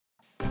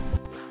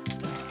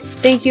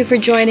Thank you for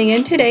joining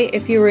in today.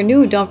 If you were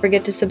new, don't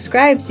forget to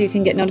subscribe so you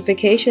can get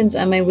notifications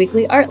on my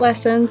weekly art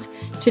lessons.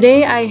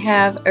 Today I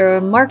have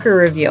a marker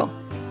review,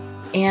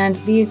 and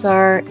these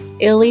are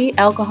ILLY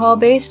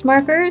alcohol-based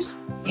markers,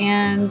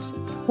 and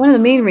one of the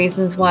main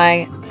reasons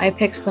why I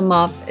picked them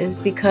up is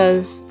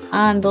because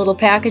on the little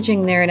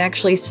packaging there it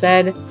actually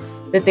said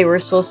that they were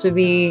supposed to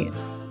be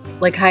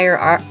like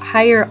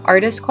higher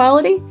artist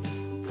quality,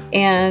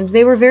 and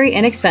they were very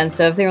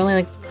inexpensive. They were only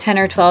like $10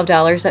 or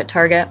 $12 at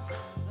Target.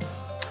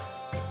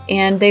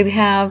 And they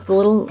have the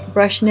little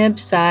brush nib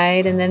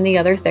side and then the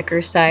other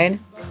thicker side,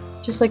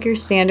 just like your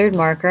standard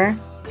marker.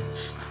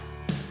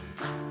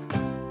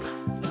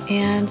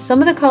 And some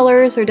of the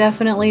colors are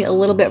definitely a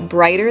little bit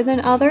brighter than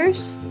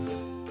others.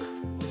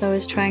 So I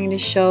was trying to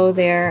show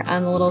there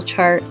on the little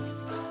chart.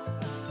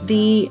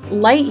 The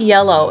light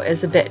yellow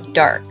is a bit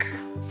dark.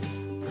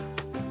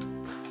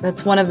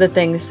 That's one of the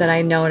things that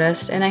I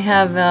noticed. And I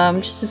have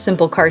just a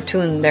simple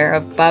cartoon there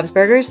of Bob's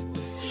Burgers.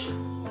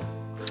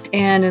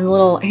 And in the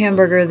little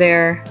hamburger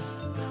there,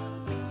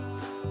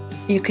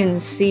 you can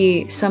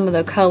see some of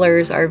the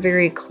colors are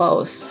very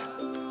close.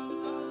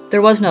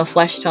 There was no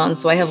flesh tone,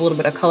 so I have a little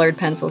bit of colored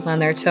pencils on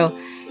there too.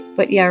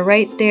 But yeah,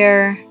 right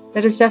there,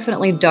 that is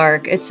definitely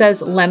dark. It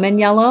says lemon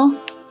yellow,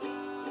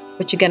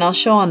 which again, I'll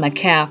show on the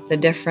cap the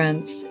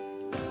difference.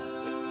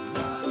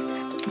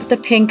 But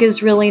the pink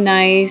is really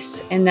nice,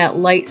 and that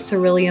light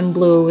cerulean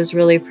blue is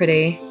really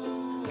pretty.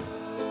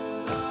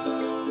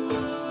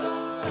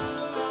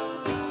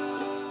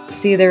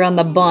 See there on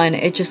the bun,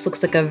 it just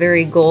looks like a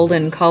very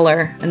golden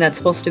color, and that's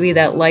supposed to be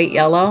that light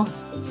yellow.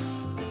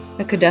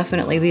 It could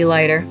definitely be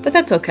lighter, but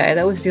that's okay.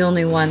 That was the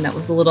only one that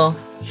was a little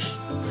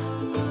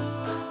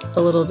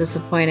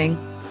disappointing.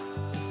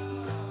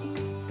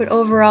 But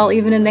overall,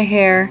 even in the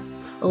hair,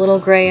 a little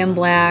gray and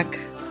black,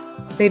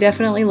 they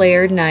definitely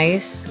layered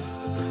nice.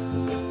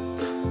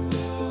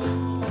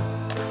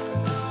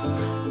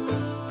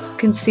 You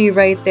can see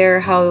right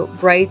there how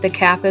bright the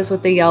cap is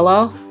with the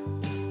yellow.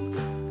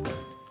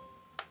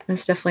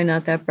 It's definitely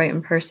not that bright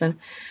in person.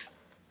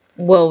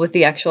 Well, with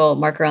the actual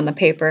marker on the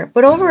paper.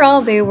 But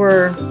overall, they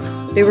were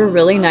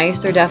really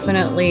nice. They're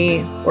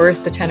definitely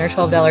worth the $10 or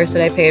 $12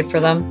 that I paid for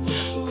them.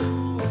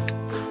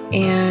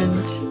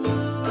 And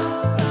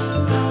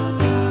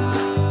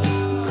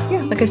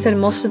yeah, like I said,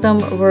 most of them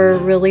were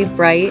really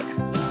bright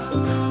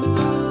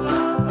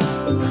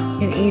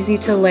and easy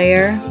to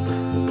layer.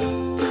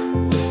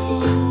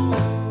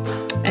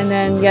 And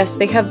then, yes,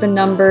 they have the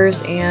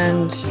numbers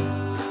and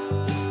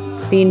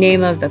the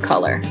name of the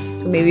color.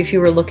 So maybe if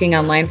you were looking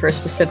online for a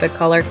specific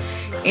color.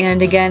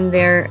 And again,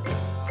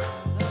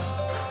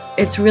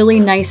 it's really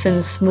nice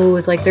and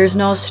smooth. Like there's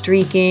no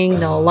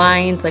streaking, no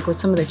lines. Like with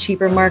some of the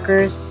cheaper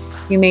markers,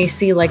 you may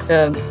see like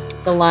the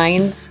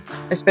lines,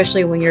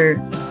 especially when you're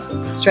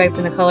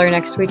striping the color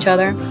next to each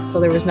other. So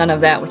there was none of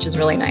that, which is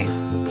really nice.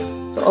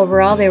 So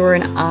overall, they were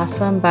an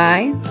awesome buy.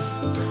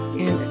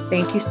 And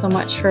thank you so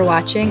much for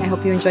watching. I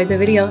hope you enjoyed the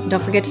video.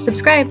 Don't forget to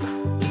subscribe.